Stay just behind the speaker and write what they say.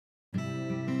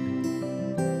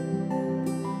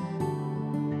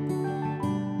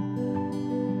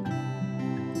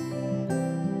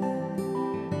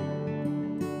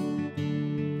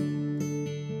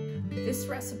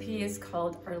recipe is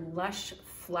called our Lush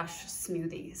Flush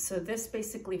Smoothie. So this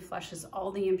basically flushes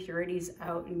all the impurities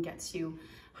out and gets you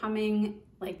humming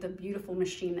like the beautiful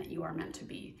machine that you are meant to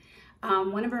be.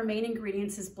 One of our main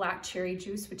ingredients is black cherry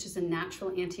juice, which is a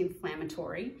natural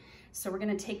anti-inflammatory. So we're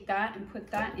gonna take that and put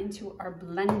that into our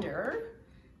blender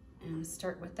and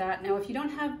start with that. Now, if you don't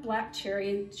have black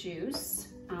cherry juice,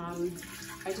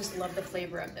 I just love the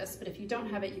flavor of this, but if you don't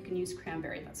have it, you can use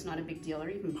cranberry. That's not a big deal, or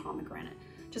even pomegranate.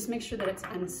 Just make sure that it's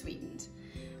unsweetened.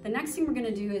 The next thing we're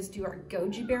gonna do is do our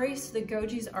goji berries. So the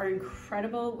gojis are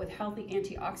incredible with healthy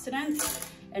antioxidants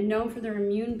and known for their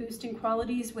immune boosting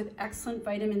qualities with excellent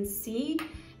vitamin C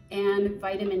and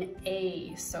vitamin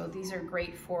A. So these are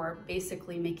great for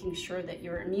basically making sure that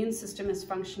your immune system is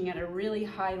functioning at a really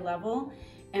high level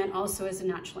and also as a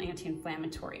natural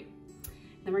anti-inflammatory.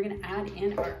 Then we're gonna add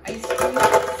in our ice cream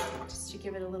just to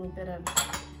give it a little bit of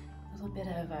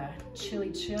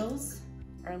chili chills.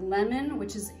 Our lemon,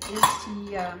 which is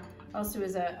also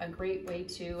is a great way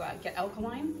to get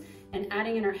alkaline, and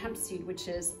adding in our hemp seed, which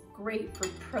is great for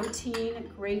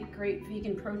protein, great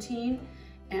vegan protein,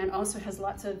 and also has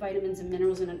lots of vitamins and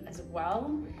minerals in it as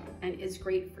well, and is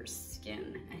great for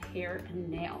skin, hair, and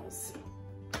nails.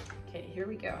 Okay, here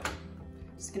we go.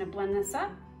 Just gonna blend this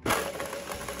up.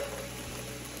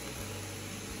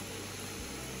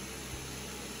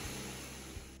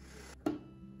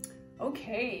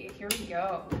 Okay, here we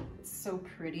go. It's so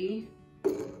pretty.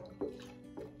 Look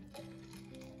how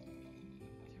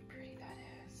pretty that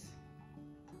is.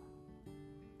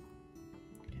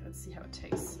 Okay, let's see how it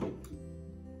tastes.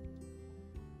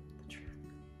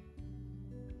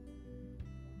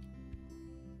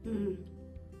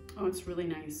 Oh, it's really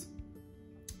nice.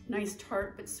 Nice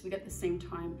tart, but sweet at the same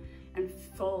time, and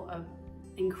full of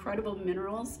incredible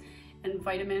minerals and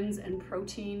vitamins and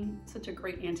protein. Such a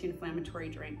great anti-inflammatory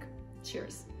drink.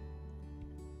 Cheers.